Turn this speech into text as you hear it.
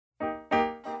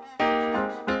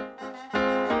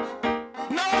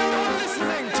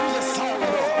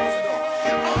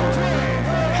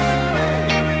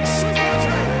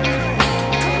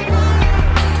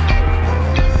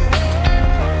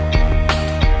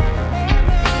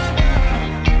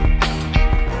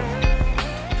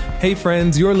Hey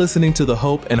friends, you're listening to the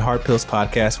Hope and Hard Pills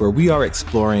podcast, where we are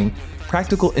exploring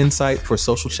practical insight for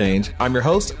social change. I'm your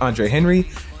host, Andre Henry,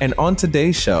 and on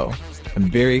today's show, I'm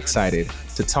very excited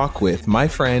to talk with my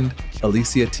friend,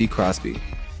 Alicia T. Crosby.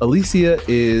 Alicia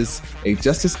is a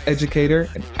justice educator,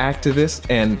 an activist,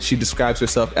 and she describes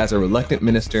herself as a reluctant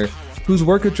minister whose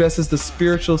work addresses the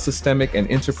spiritual, systemic, and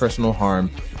interpersonal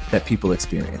harm that people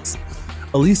experience.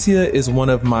 Alicia is one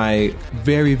of my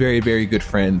very, very, very good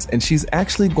friends, and she's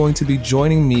actually going to be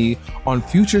joining me on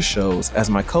future shows as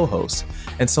my co-host.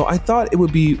 And so I thought it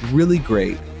would be really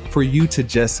great for you to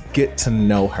just get to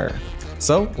know her.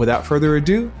 So without further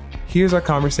ado, here's our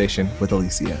conversation with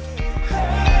Alicia.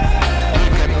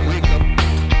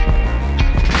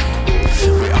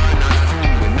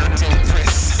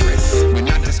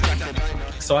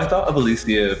 So I thought of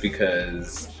Alicia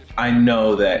because I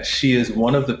know that she is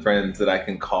one of the friends that I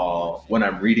can call when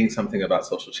I'm reading something about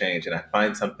social change and I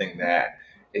find something that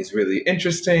is really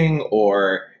interesting,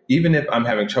 or even if I'm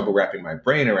having trouble wrapping my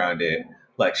brain around it,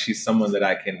 like she's someone that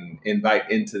I can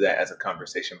invite into that as a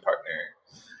conversation partner.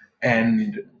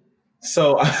 And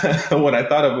so when I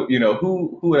thought of,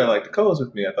 who would I like to co-host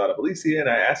with me, I thought of Alicia, and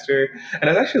I asked her, and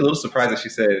I was actually a little surprised that she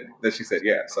said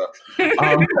yeah. So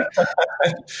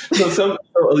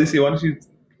Alicia, why don't you?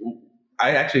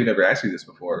 I actually never asked you this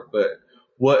before, but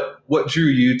what drew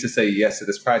you to say yes to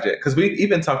this project? Because we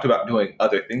even talked about doing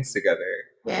other things together,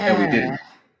 and we didn't.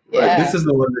 But this is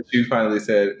the one that you finally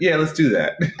said, yeah, let's do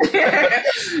that.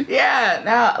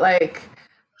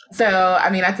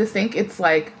 I just think it's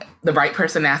like the right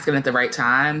person asking at the right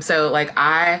time. So like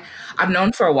I've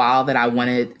known for a while that I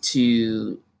wanted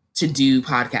to do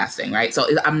podcasting, right? So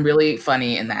I'm really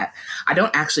funny in that I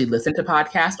don't actually listen to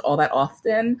podcasts all that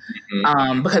often,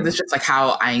 because it's just like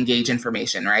how I engage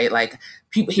information, right? Like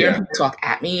people people talk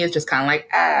at me is just kind of like,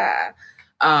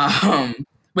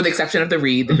 with the exception of the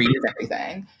read is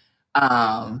everything.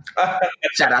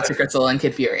 Shout out to Crystal and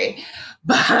Kid Fury.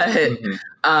 But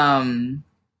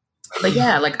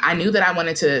yeah, like I knew that I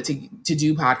wanted to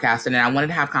do podcasting, and I wanted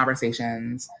to have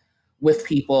conversations with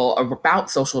people about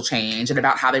social change and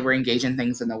about how they were engaging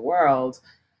things in the world.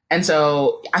 And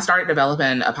so I started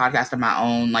developing a podcast of my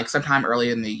own, like sometime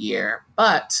earlier in the year.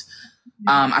 But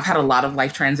I've had a lot of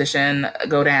life transition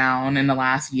go down in the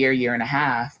last year and a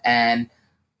half, and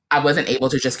I wasn't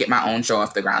able to just get my own show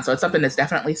off the ground. So it's something that's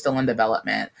definitely still in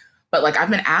development. But like I've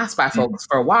been asked by folks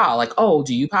for a while, like, oh,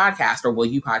 do you podcast or will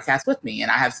you podcast with me?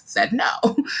 And I have said no.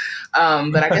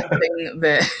 But I guess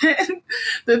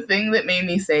the thing that made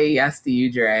me say yes to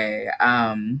you, Dre,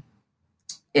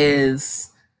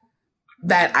 is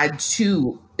that I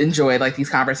too enjoy like these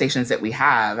conversations that we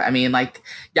have. I mean, like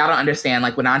y'all don't understand,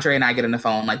 like when Andre and I get on the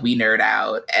phone, like we nerd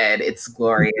out and it's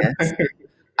glorious.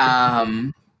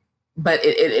 But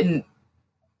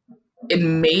it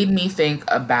made me think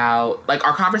about, like,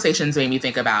 our conversations made me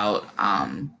think about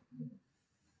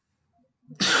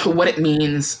what it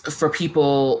means for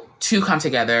people to come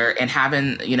together and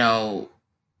having,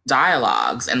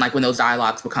 dialogues, and like when those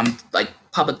dialogues become like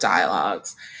public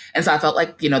dialogues. And so I felt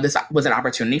like, this was an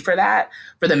opportunity for that,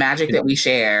 for the magic that we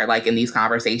share, like in these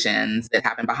conversations that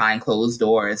happen behind closed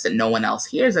doors that no one else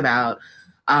hears about.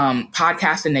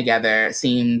 Podcasting together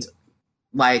seemed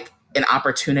like an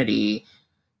opportunity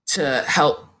to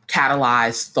help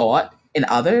catalyze thought in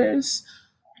others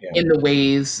in the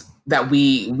ways that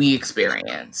we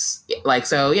experience.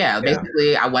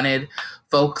 Basically I wanted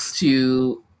folks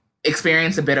to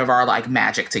experience a bit of our like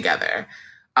magic together.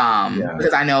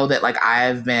 Because I know that like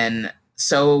I've been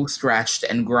so stretched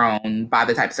and grown by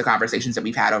the types of conversations that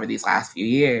we've had over these last few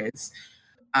years.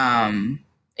 And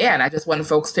I just wanted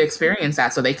folks to experience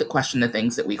that so they could question the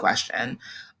things that we question.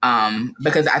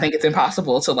 Because I think it's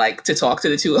impossible to talk to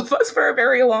the two of us for a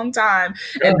very long time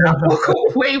and walk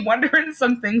away wondering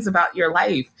some things about your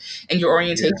life and your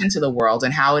orientation to the world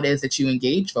and how it is that you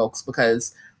engage folks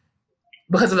because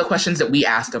of the questions that we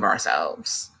ask of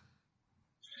ourselves.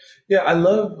 Yeah, I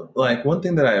love, like, one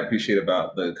thing that I appreciate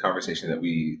about the conversations that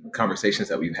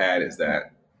we've had is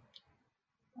that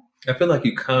I feel like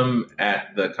you come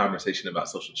at the conversation about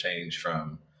social change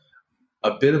from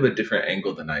a bit of a different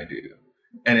angle than I do.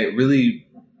 And it really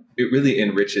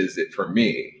enriches it for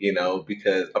me,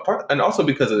 because also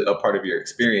because of a part of your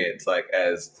experience, like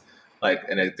as like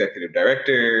an executive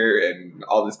director and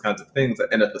all these kinds of things,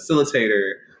 and a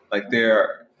facilitator, like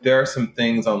there are some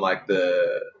things on like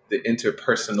the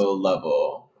interpersonal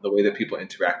level, the way that people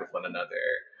interact with one another,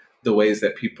 the ways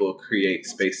that people create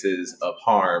spaces of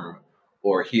harm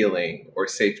or healing or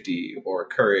safety or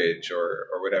courage or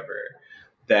whatever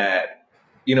that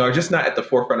are just not at the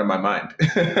forefront of my mind.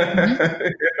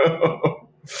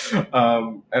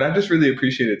 And I just really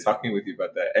appreciated talking with you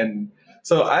about that. And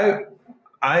so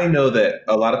I know that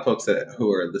a lot of folks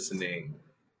who are listening,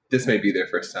 this may be their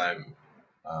first time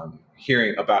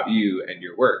hearing about you and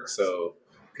your work. So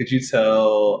could you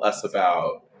tell us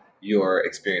about your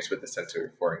experience with the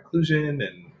Center for Inclusion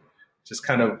and just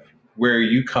kind of where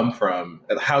you come from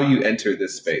and how you enter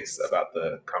this space about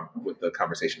with the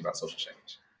conversation about social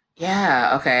change?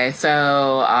 Yeah. Okay.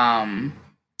 So,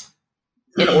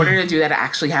 in order to do that, I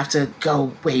actually have to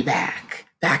go way back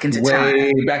into time.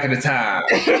 Way back into time.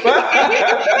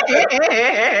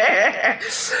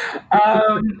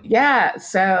 Yeah.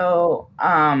 So,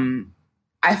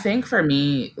 I think for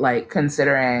me, like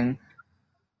considering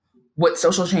what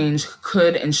social change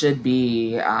could and should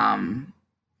be,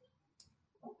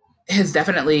 has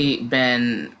definitely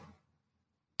been.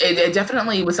 It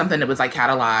definitely was something that was like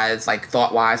catalyzed, like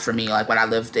thought wise for me, like when I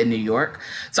lived in New York.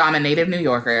 So I'm a native New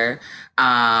Yorker.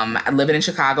 I'm living in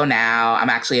Chicago now.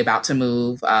 I'm actually about to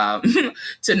move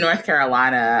to North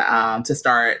Carolina to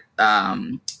start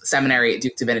seminary at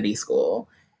Duke Divinity School.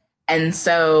 And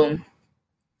so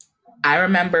I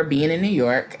remember being in New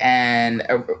York and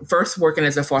first working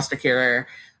as a foster care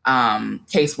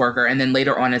caseworker, and then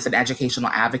later on as an educational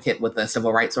advocate with a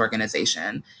civil rights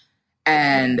organization,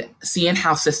 and seeing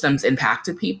how systems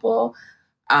impacted people.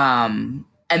 And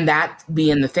that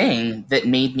being the thing that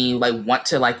made me like want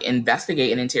to like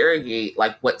investigate and interrogate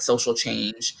like what social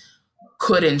change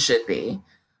could and should be.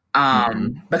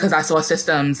 Because I saw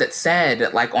systems that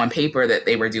said like on paper that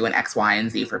they were doing X, Y, and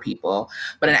Z for people,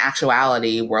 but in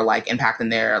actuality were like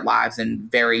impacting their lives in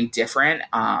very different,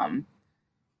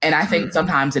 and I think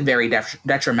sometimes in very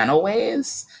detrimental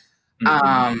ways.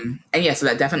 And yeah, so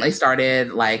that definitely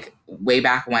started like way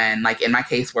back when, like in my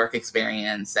casework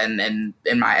experience and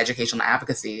in my educational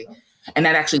advocacy. And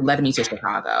that actually led me to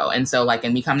Chicago. And so like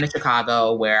in me coming to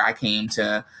Chicago, where I came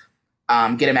to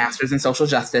get a master's in social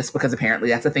justice, because apparently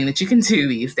that's a thing that you can do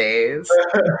these days.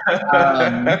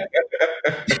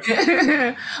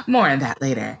 More on that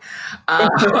later.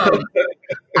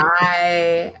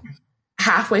 I,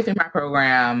 halfway through my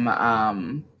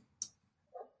program,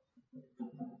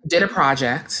 did a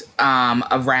project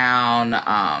around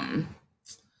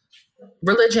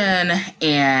religion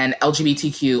and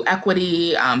LGBTQ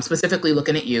equity, specifically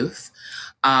looking at youth,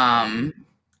 and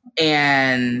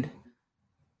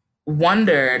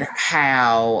wondered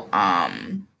how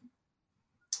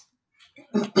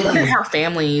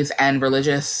families and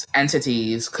religious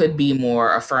entities could be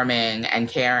more affirming and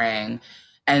caring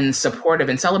and supportive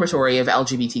and celebratory of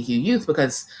LGBTQ youth,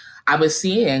 because I was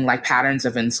seeing like patterns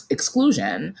of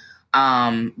exclusion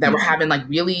that were having like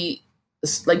really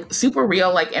like super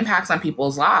real like impacts on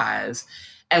people's lives,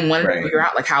 and wanted to figure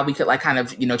out like how we could like kind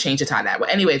of, you know, change the tide that way.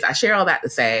 Anyways, I share all that to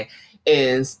say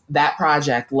is that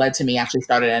project led to me actually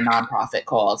started a nonprofit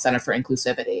called Center for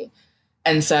Inclusivity.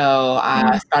 And so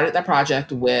I started that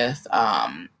project with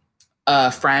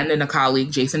a friend and a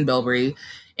colleague, Jason Bilbrey,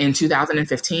 in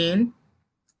 2015.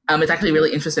 It's actually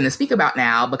really interesting to speak about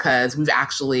now because we've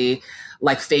actually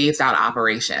like phased out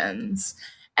operations,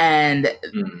 and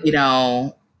you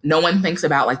know, no one thinks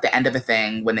about like the end of a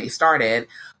thing when they started,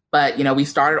 but you know, we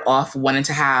started off wanting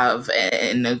to have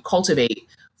and cultivate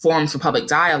forums for public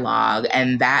dialogue,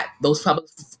 and that those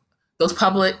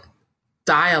public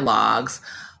dialogues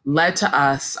led to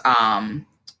us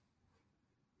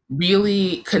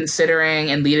really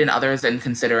considering and leading others in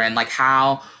considering like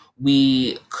how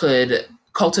we could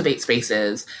cultivate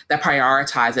spaces that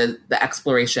prioritizes the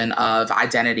exploration of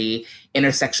identity,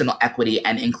 intersectional equity,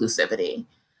 and inclusivity.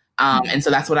 And so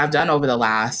that's what I've done over the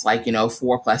last, like, you know,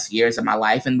 4+ years of my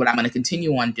life, and what I'm going to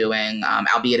continue on doing,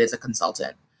 albeit as a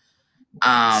consultant.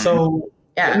 So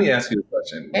let me ask you a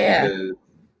question. I'm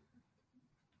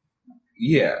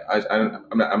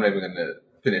not even going to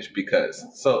finish because,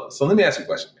 so let me ask you a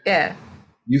question. Yeah.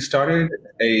 You started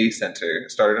a center,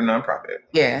 started a nonprofit.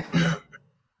 Yeah.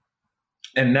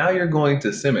 And now you're going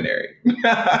to seminary.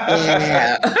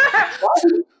 Yeah.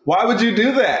 Why would you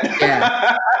do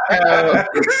that? Yeah.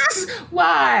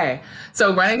 Why?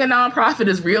 So running a nonprofit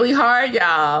is really hard,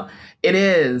 y'all. It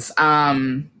is.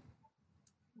 I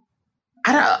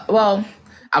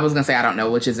was going to say I don't know,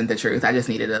 which isn't the truth. I just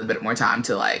needed a bit more time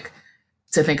to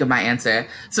think of my answer.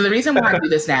 So the reason why I do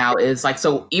this now is like,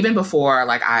 so even before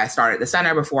like I started the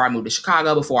center, before I moved to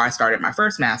Chicago, before I started my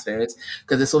first master's,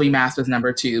 because this will be master's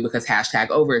number 2 because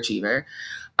 #overachiever.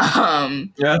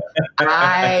 The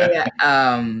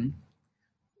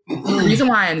reason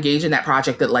why I engaged in that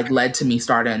project that like led to me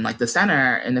starting like the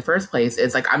center in the first place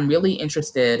is like, I'm really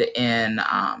interested in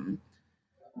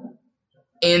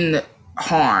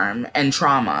harm and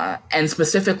trauma, and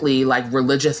specifically like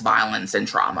religious violence and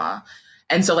trauma.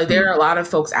 And so like there are a lot of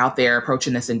folks out there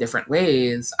approaching this in different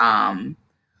ways.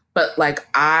 But like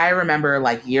I remember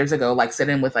like years ago, like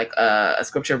sitting with like a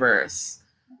scripture verse.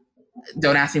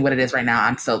 Don't ask me what it is right now.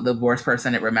 I'm still the worst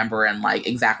person at remembering like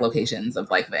exact locations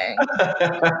of like things.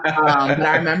 But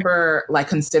I remember like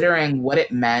considering what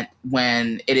it meant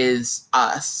when it is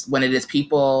us, when it is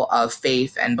people of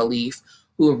faith and belief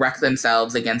who erect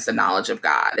themselves against the knowledge of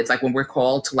God. It's like when we're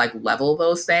called to like level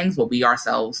those things, but we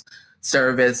ourselves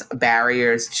serve as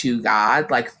barriers to God,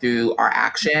 like through our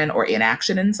action or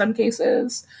inaction in some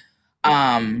cases.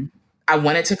 I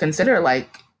wanted to consider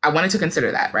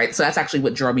that, right? So that's actually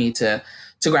what drew me to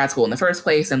grad school in the first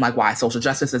place, and like why social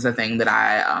justice is a thing that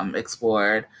I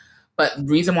explored. But the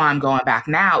reason why I'm going back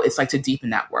now is like to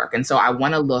deepen that work. And so I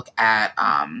want to look at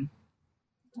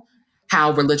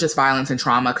how religious violence and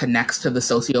trauma connects to the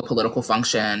socio-political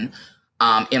function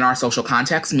in our social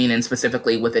context, meaning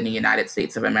specifically within the United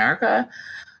States of America,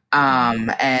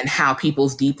 and how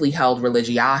people's deeply held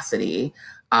religiosity,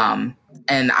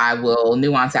 and I will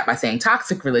nuance that by saying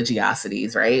toxic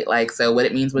religiosities, right? Like, so what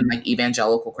it means when like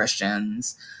evangelical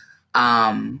Christians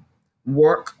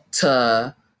work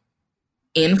to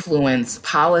influence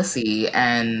policy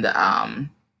and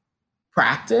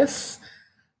practice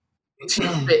to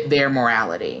fit their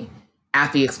morality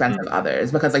at the expense of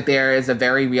others, because like there is a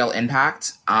very real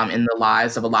impact in the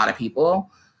lives of a lot of people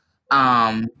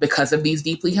because of these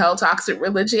deeply held toxic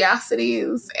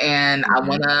religiosities. And I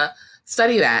want to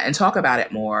study that and talk about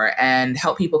it more and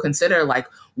help people consider like,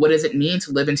 what does it mean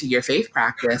to live into your faith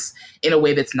practice in a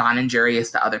way that's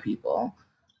non-injurious to other people?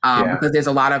 Because there's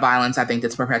a lot of violence, I think,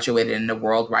 that's perpetuated in the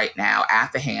world right now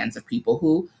at the hands of people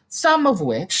who, some of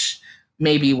which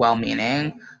may be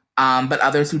well-meaning, but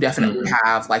others who definitely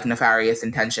have like nefarious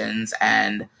intentions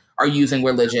and are using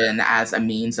religion as a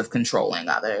means of controlling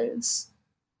others.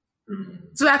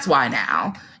 So that's why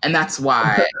now. And that's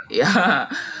why,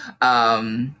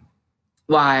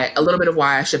 why a little bit of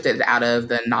why I shifted out of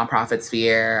the nonprofit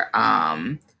sphere.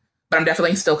 But I'm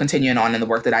definitely still continuing on in the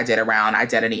work that I did around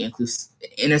identity,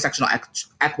 intersectional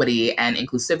equity and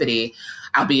inclusivity,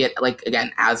 albeit like,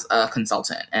 again, as a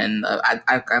consultant. And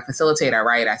I facilitate, I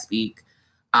write, I speak,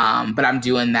 but I'm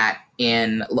doing that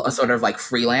in a sort of like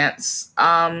freelance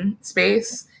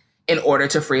space in order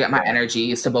to free up my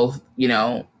energies to both, you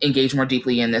know, engage more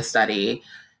deeply in this study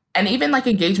and even like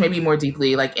engage maybe more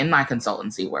deeply like in my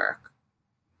consultancy work.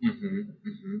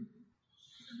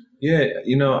 Yeah,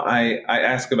 you know, I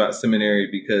ask about seminary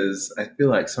because I feel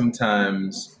like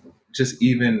sometimes just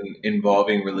even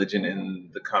involving religion in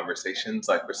the conversations,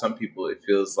 like for some people, it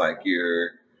feels like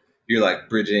you're like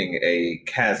bridging a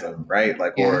chasm, right?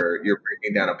 Like, or you're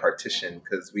breaking down a partition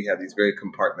because we have these very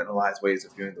compartmentalized ways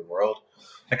of viewing the world.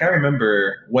 Like I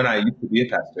remember when I used to be a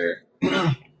pastor,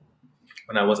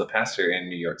 when I was a pastor in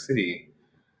New York City,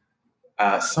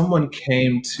 someone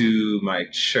came to my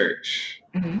church,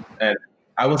 and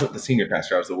I wasn't the senior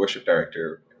pastor, I was the worship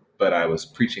director, but I was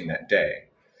preaching that day.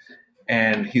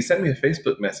 And he sent me a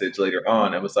Facebook message later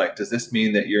on and was like, does this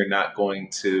mean that you're not going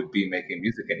to be making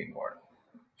music anymore?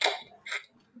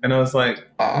 And I was like,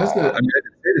 I didn't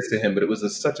say this to him, but it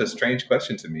was such a strange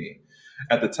question to me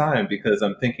at the time, because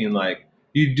I'm thinking like,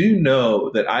 you do know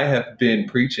that I have been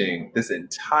preaching this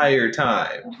entire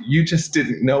time. You just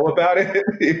didn't know about it,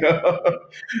 you know?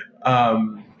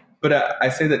 But I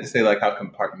say that to say like how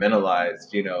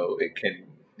compartmentalized, you know,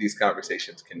 these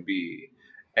conversations can be.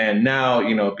 And now,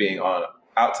 you know, being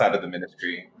outside of the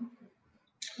ministry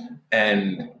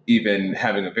and even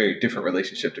having a very different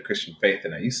relationship to Christian faith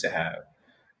than I used to have,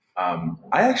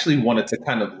 I actually wanted to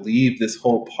kind of leave this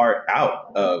whole part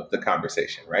out of the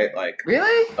conversation, right? Like,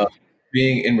 really?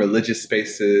 Being in religious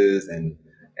spaces and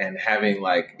having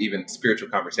like even spiritual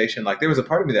conversation, like there was a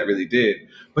part of me that really did.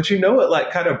 But you know, it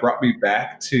like kind of brought me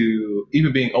back to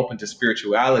even being open to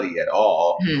spirituality at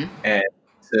all, and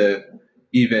to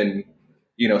even,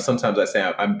 you know, sometimes I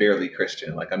say I'm barely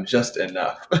Christian, like I'm just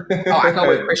enough. I go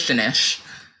with Christianish.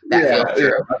 That feels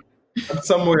true. I'm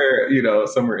somewhere, you know,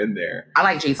 somewhere in there. I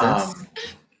like Jesus.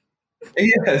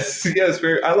 Yes,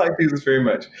 I like Jesus very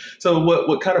much. So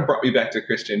what kind of brought me back to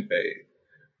Christian faith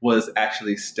was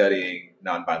actually studying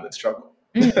nonviolent struggle.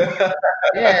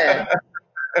 Yeah.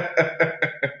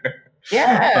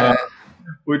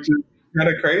 Which is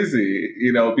kind of crazy,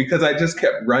 you know, because I just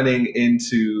kept running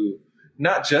into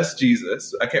not just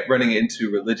Jesus, I kept running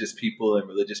into religious people and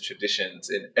religious traditions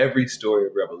in every story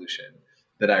of revolution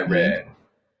that I read,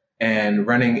 and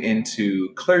running into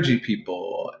clergy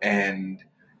people and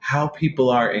how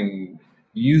people are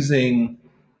using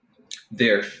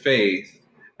their faith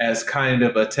as kind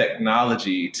of a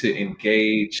technology to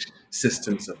engage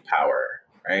systems of power,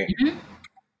 right? Mm-hmm.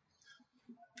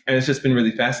 And it's just been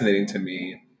really fascinating to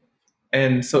me.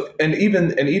 And so, and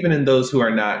even in those who are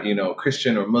not,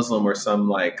 Christian or Muslim or some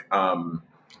like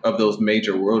of those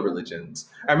major world religions,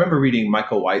 I remember reading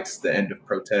Michael White's The End of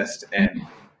Protest, and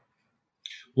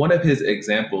one of his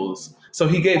examples. So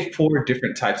he gave 4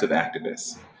 different types of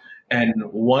activists, and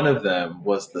one of them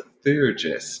was the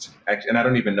theurgist, and I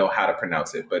don't even know how to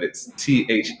pronounce it, but it's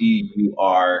THEURGIST.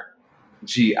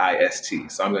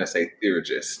 So I'm going to say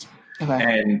theurgist. Okay.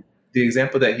 And the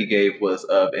example that he gave was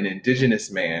of an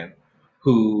indigenous man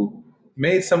who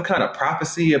made some kind of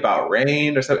prophecy about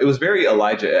rain or something. It was very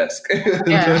Elijah-esque,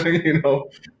 Yeah.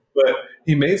 But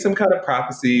he made some kind of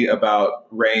prophecy about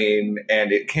rain,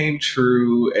 and it came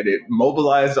true, and it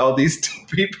mobilized all these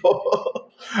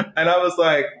people. And I was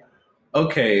like,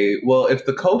 okay, well, if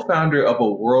the co-founder of a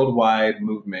worldwide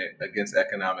movement against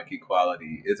economic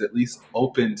equality is at least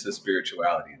open to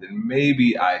spirituality, then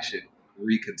maybe I should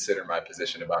reconsider my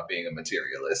position about being a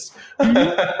materialist.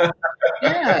 Mm-hmm.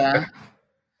 Yeah.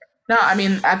 No, I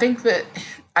mean, I think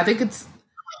it's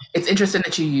interesting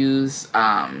that you use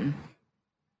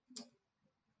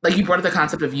like you brought up the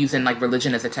concept of using like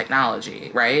religion as a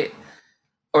technology, right?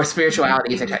 Or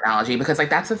spirituality as a technology, because like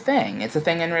that's a thing. It's a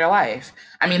thing in real life.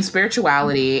 I mean,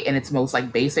 spirituality in its most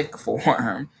like basic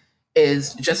form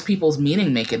is just people's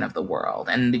meaning making of the world.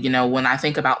 And when I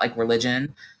think about like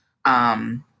religion,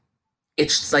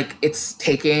 it's like it's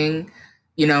taking,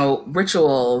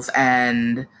 rituals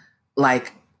and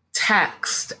like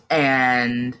text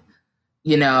and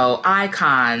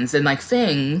icons and like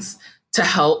things to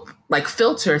help like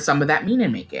filter some of that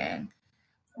meaning making.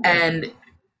 And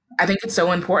I think it's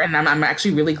so important. I'm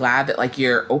actually really glad that like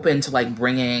you're open to like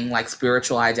bringing like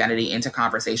spiritual identity into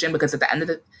conversation, because at the end of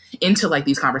into like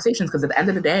these conversations, because at the end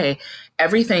of the day,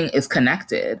 everything is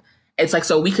connected. It's like,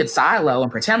 so we could silo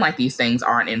and pretend like these things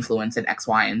aren't influenced in X,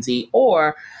 Y, and Z,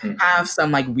 or have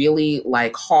some like really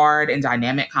like hard and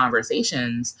dynamic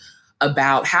conversations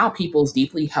about how people's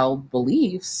deeply held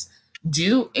beliefs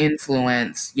do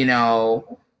influence,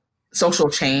 social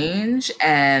change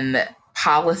and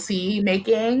policy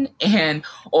making and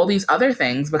all these other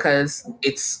things, because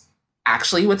it's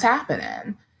actually what's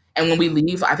happening. And when we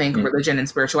leave, I think, religion and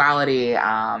spirituality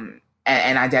and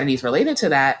identities related to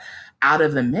that out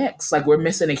of the mix, like we're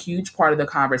missing a huge part of the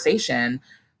conversation.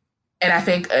 And I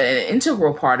think an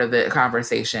integral part of the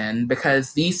conversation,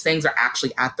 because these things are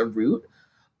actually at the root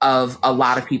of a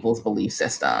lot of people's belief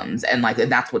systems. And like,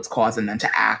 that's what's causing them to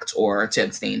act or to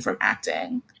abstain from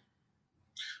acting.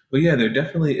 Well, yeah, there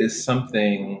definitely is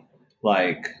something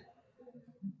like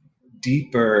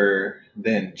deeper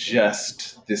than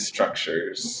just the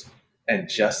structures and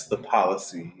just the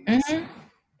policies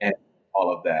and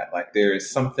all of that. Like there is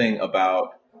something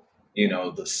about,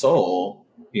 the soul,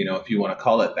 if you want to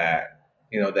call it that,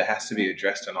 that has to be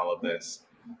addressed in all of this.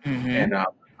 And I'm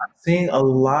seeing a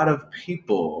lot of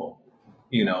people,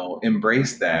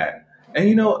 embrace that.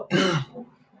 And,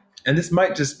 and this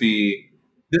might just be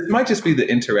the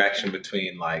interaction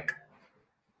between like,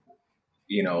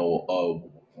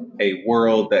 a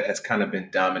world that has kind of been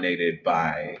dominated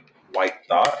by white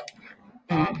thought.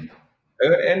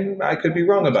 And I could be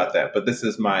wrong about that, but this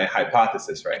is my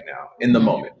hypothesis right now, in the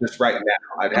moment, just right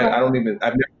now. I've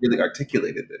never really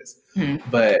articulated this,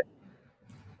 but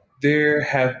there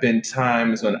have been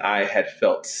times when I had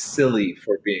felt silly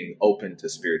for being open to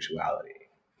spirituality.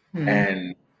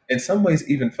 And in some ways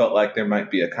even felt like there might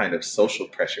be a kind of social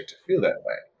pressure to feel that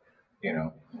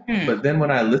way, But then when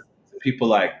I listen to people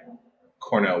like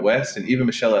Cornel West and even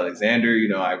Michelle Alexander,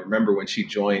 I remember when she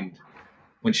joined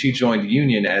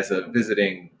Union as a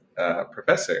visiting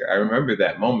professor. I remember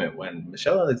that moment when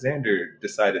Michelle Alexander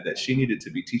decided that she needed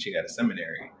to be teaching at a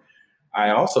seminary.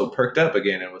 I also perked up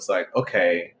again and was like,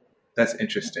 okay, that's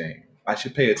interesting. I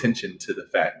should pay attention to the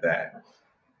fact that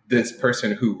this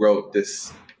person who wrote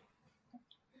this,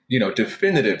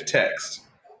 definitive text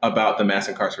about the mass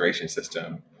incarceration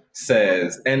system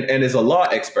says, and is a law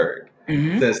expert,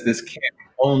 says this can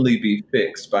only be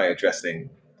fixed by addressing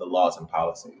the laws and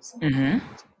policies.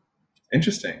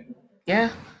 Interesting.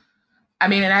 Yeah. I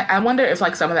mean, and I wonder if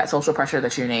like some of that social pressure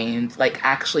that you named like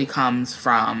actually comes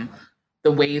from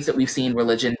the ways that we've seen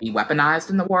religion be weaponized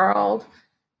in the world.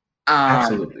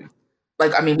 Absolutely.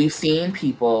 Like, I mean, we've seen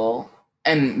people,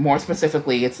 and more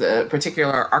specifically, it's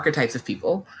particular archetypes of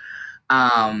people,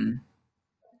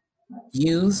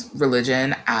 use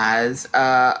religion as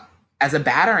a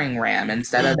battering ram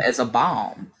instead of as a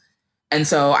balm. And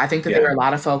so I think that there are a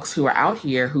lot of folks who are out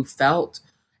here who felt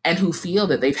and who feel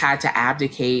that they've had to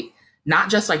abdicate not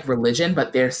just like religion,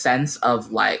 but their sense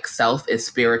of like self as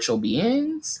spiritual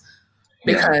beings,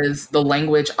 because the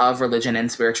language of religion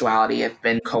and spirituality have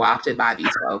been co-opted by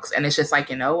these folks. And it's just like,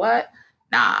 you know what?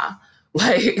 Nah.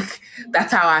 Like,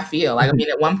 that's how I feel. Like, I mean,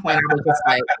 at one point I was just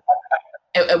like,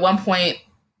 at one point,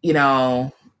 you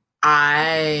know,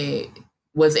 I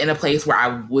was in a place where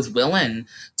I was willing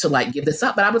to like give this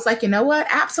up, but I was like, you know what?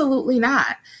 Absolutely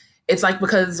not. It's like,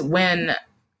 because when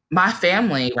my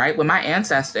family, right, when my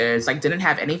ancestors like didn't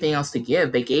have anything else to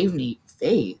give, they gave me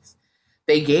faith.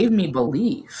 They gave me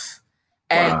belief.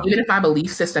 And Wow. even if my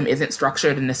belief system isn't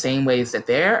structured in the same ways that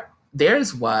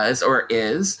theirs was or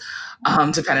is,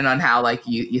 depending on how like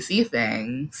you see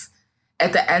things,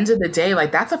 at the end of the day,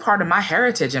 like that's a part of my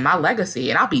heritage and my legacy.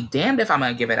 And I'll be damned if I'm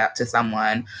gonna give it up to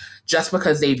someone just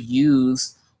because they've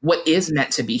used what is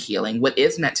meant to be healing, what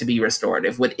is meant to be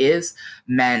restorative, what is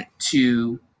meant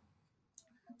to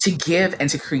give and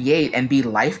to create and be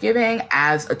life-giving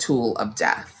as a tool of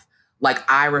death. Like,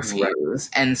 I refuse.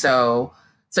 Right. And so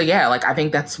yeah, like I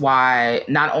think that's why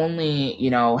not only,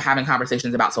 you know, having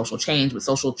conversations about social change, but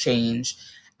social change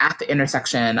at the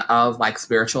intersection of like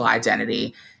spiritual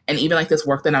identity, and even like this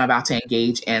work that I'm about to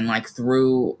engage in, like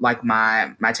through like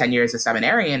my 10 years as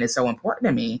seminarian, is so important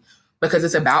to me, because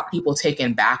it's about people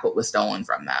taking back what was stolen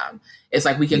from them. It's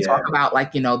like we can talk about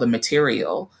like, you know, the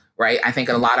material, right? I think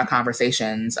a lot of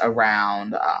conversations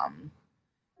around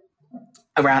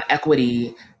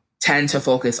equity tend to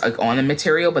focus like on the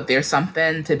material, but there's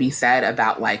something to be said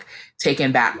about like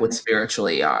taking back what's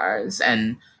spiritually ours.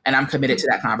 And I'm committed to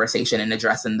that conversation and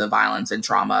addressing the violence and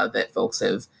trauma that folks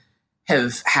have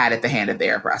had at the hand of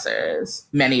their oppressors,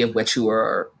 many of which who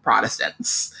are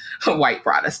Protestants, white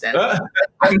Protestants.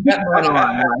 I can keep going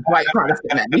on, like white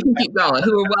Protestant men. We can keep going,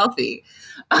 who are wealthy.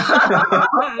 But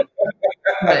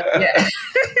yeah,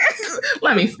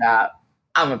 let me stop.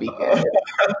 I'm gonna be good.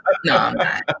 No, I'm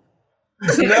not.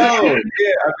 No,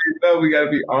 we gotta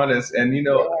be honest. And you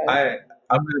know, I'm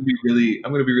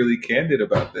gonna be really candid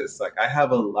about this. Like, I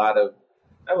have a lot of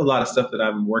stuff that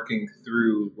I'm working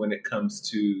through when it comes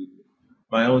to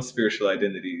my own spiritual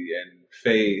identity and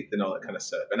faith and all that kind of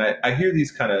stuff. And I hear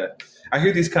these kind of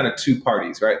two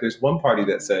parties, right? There's one party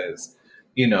that says,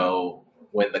 you know,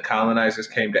 when the colonizers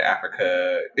came to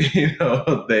Africa, they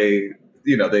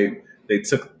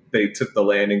took the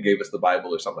land and gave us the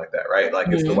Bible or something like that, right? Like,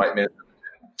 it's the white man.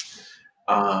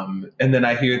 And then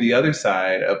I hear the other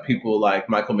side of people like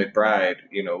Michael McBride,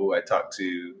 you know, who I talked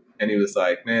to, and he was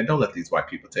like, man, don't let these white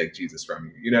people take Jesus from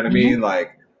you. You know what I mean?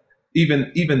 Like,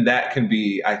 even that can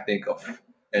be, I think,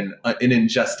 an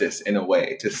injustice in a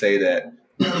way, to say that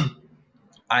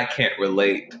I can't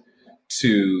relate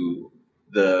to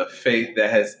the faith that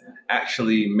has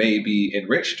actually maybe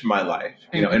enriched my life.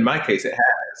 You know, in my case, it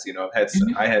has. You know,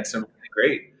 I had some really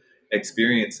great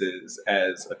experiences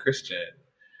as a Christian.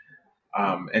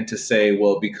 And to say,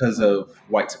 well, because of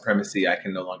white supremacy, I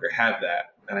can no longer have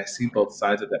that. And I see both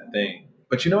sides of that thing.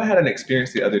 But, you know, I had an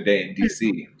experience the other day in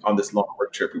D.C. on this long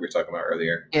work trip we were talking about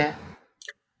earlier. Yeah.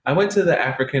 I went to the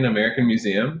African American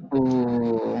Museum.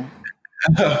 Ooh.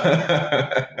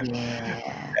 Yeah.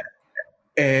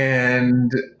 And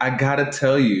I gotta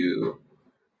tell you,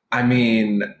 I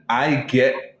mean, I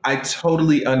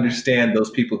totally understand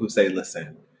those people who say,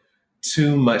 listen,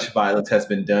 too much violence has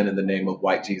been done in the name of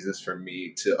white Jesus for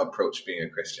me to approach being a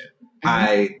Christian.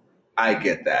 I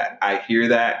get that. I hear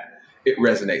that. It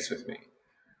resonates with me.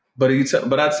 But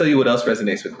I'll tell you what else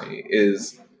resonates with me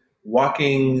is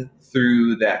walking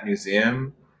through that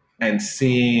museum and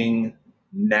seeing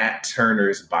Nat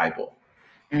Turner's Bible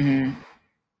and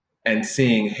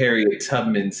seeing Harriet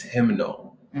Tubman's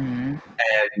hymnal and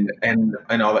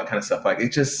all that kind of stuff. Like,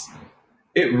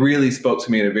 it really spoke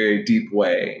to me in a very deep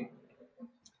way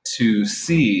to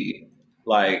see,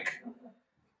 like,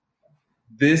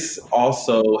 this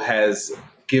also has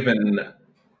given,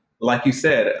 like you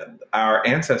said, our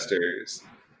ancestors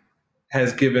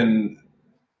has given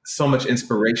so much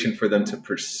inspiration for them to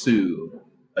pursue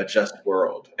a just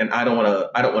world. And I don't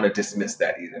want to dismiss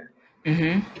that either.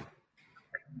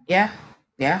 Yeah.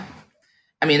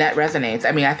 I mean, that resonates.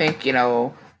 I mean, I think, you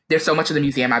know, there's so much of the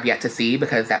museum I've yet to see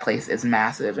because that place is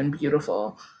massive and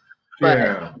beautiful.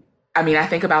 But I mean, I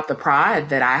think about the pride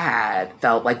that I had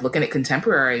felt like looking at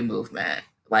contemporary movement,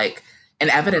 like, and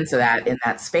evidence of that in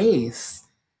that space.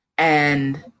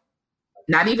 And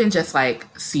not even just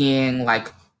like seeing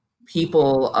like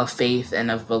people of faith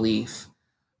and of belief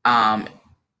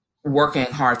working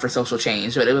hard for social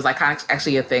change, but it was like kind of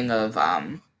actually a thing of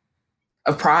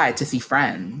pride to see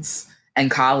friends and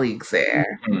colleagues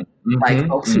there, like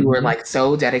folks who were like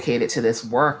so dedicated to this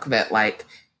work that, like,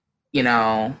 you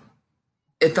know,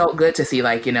 it felt good to see,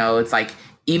 like, it's like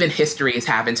even history is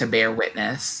having to bear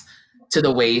witness to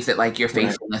the ways that like your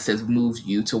faithfulness has moved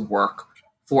you to work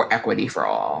for equity for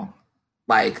all.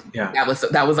 Like that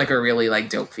was like a really like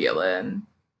dope feeling.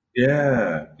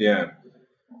 Yeah.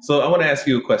 So I want to ask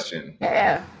you a question.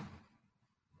 Yeah.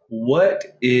 What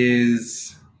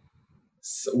is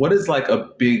like a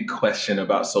big question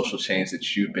about social change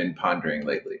that you've been pondering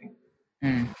lately?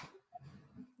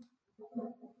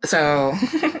 So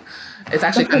it's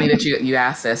actually funny that you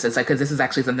asked this. It's like, because this is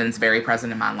actually something that's very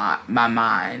present in my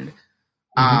mind.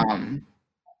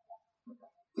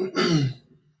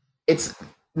 It's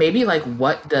maybe like,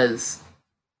 what does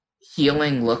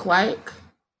healing look like?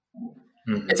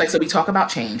 It's like, so we talk about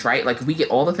change, right? Like we get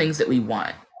all the things that we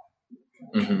want.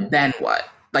 Then what?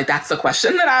 Like, that's the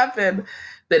question that I've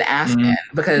been asking,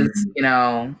 because,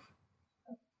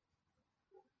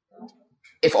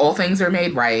 if all things are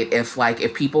made right,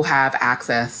 if people have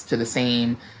access to the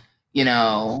same,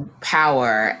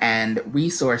 power and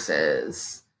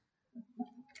resources,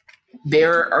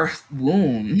 there are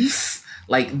wounds,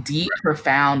 like deep,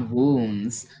 profound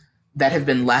wounds that have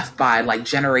been left by like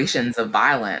generations of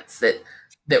violence that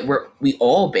we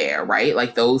all bear, right?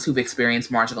 Like those who've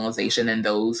experienced marginalization and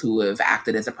those who have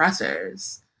acted as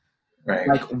oppressors. Right.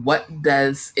 Like, what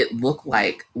does it look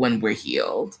like when we're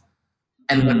healed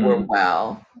and when we're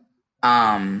well?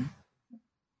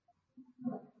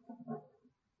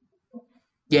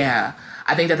 Yeah,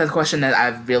 I think that's a question that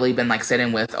I've really been like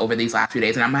sitting with over these last few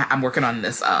days, and I'm working on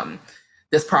this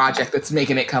this project that's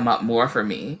making it come up more for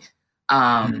me.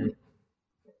 Because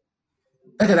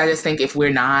I just think if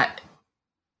we're not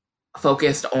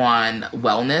focused on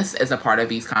wellness as a part of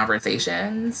these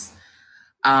conversations,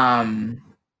 then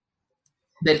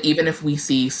even if we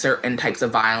see certain types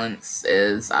of violence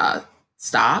is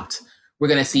stopped, we're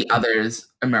going to see others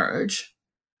emerge,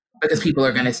 because people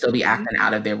are going to still be acting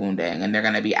out of their wounding, and they're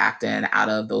going to be acting out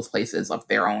of those places of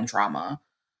their own trauma.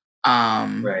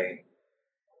 Right.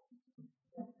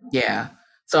 Yeah.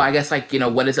 So I guess, like,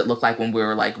 what does it look like when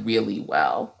we're like really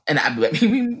well? And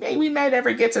we may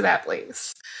never get to that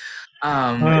place.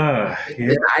 The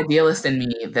idealist in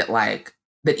me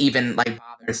that even like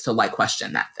bothers to like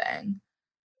question that thing.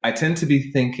 I tend to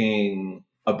be thinking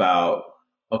about,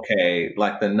 okay,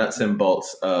 like the nuts and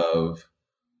bolts of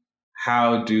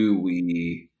how do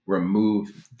we remove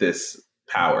this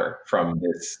power from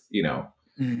this,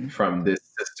 from this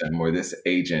system or this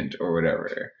agent or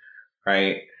whatever,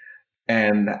 right?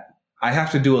 And I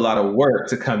have to do a lot of work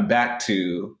to come back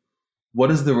to what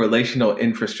is the relational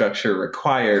infrastructure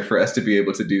required for us to be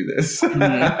able to do this.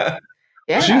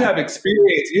 Yeah. You have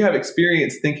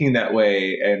experience thinking that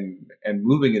way and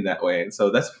moving in that way. And so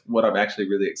that's what I'm actually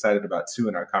really excited about too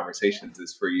in our conversations,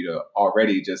 is for you to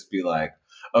already just be like,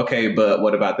 okay, but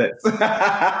what about this?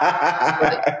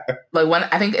 I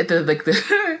think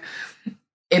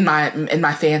in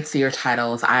my fancier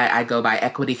titles, I go by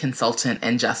equity consultant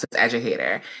and justice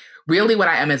educator. Really, what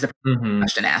I am is a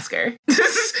question asker.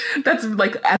 That's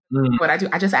like what I do.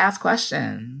 I just ask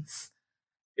questions.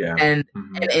 Yeah. And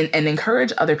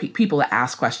encourage other people to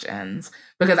ask questions,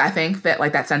 because I think that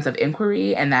like that sense of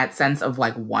inquiry and that sense of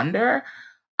like wonder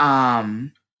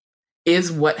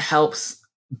is what helps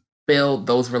build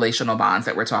those relational bonds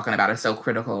that we're talking about, are so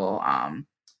critical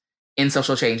in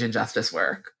social change and justice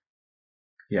work.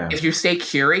 Yeah. If you stay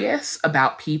curious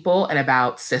about people and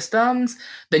about systems,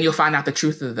 then you'll find out the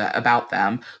truth about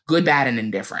them, good, bad, and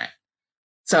indifferent.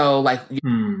 So like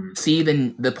you see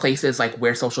the places like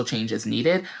where social change is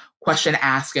needed, question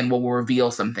ask, and will reveal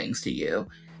some things to you.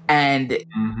 And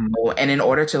in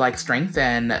order to like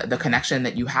strengthen the connection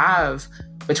that you have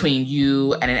between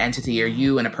you and an entity, or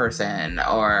you and a person,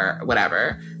 or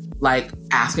whatever, like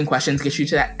asking questions gets you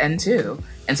to that end too.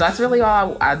 And so that's really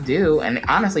all I do. And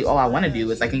honestly, all I want to do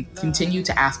is I can continue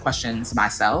to ask questions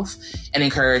myself and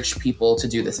encourage people to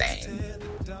do the same.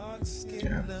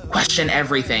 Yeah. Question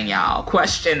everything, y'all.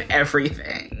 Question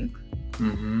everything.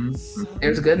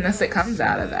 There's goodness that comes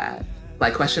out of that.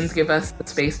 Like, questions give us the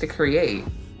space to create.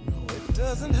 No, it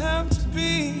doesn't have to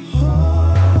be.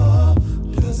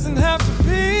 Doesn't have to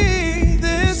be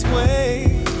this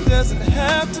way. Doesn't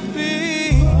have to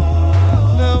be.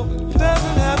 No, it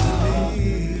doesn't have to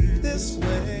be this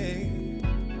way.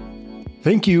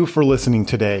 Thank you for listening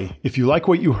today. If you like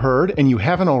what you heard and you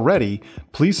haven't already,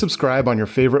 please subscribe on your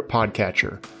favorite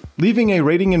podcatcher. Leaving a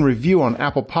rating and review on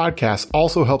Apple Podcasts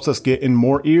also helps us get in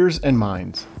more ears and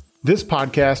minds. This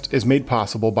podcast is made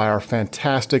possible by our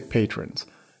fantastic patrons.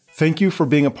 Thank you for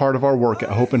being a part of our work at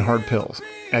Hope and Hard Pills.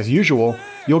 As usual,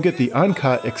 you'll get the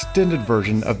uncut, extended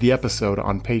version of the episode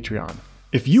on Patreon.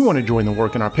 If you want to join the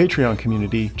work in our Patreon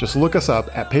community, just look us up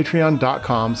at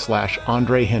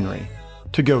patreon.com/Andre Henry.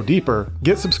 To go deeper,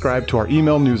 get subscribed to our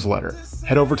email newsletter.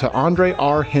 Head over to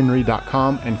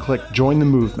andrerhenry.com and click Join the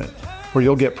Movement, where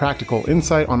you'll get practical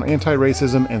insight on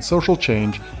anti-racism and social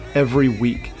change every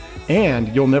week.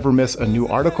 And you'll never miss a new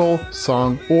article,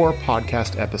 song, or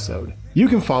podcast episode. You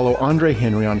can follow Andre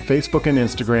Henry on Facebook and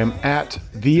Instagram at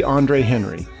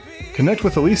 @TheAndreHenry. Connect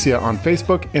with Alicia on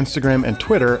Facebook, Instagram, and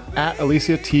Twitter at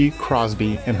Alicia T.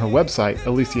 Crosby and her website,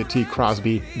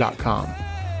 aliciatcrosby.com.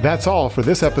 That's all for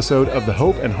this episode of the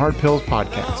Hope and Hard Pills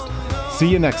podcast. See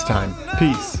you next time.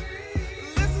 Peace.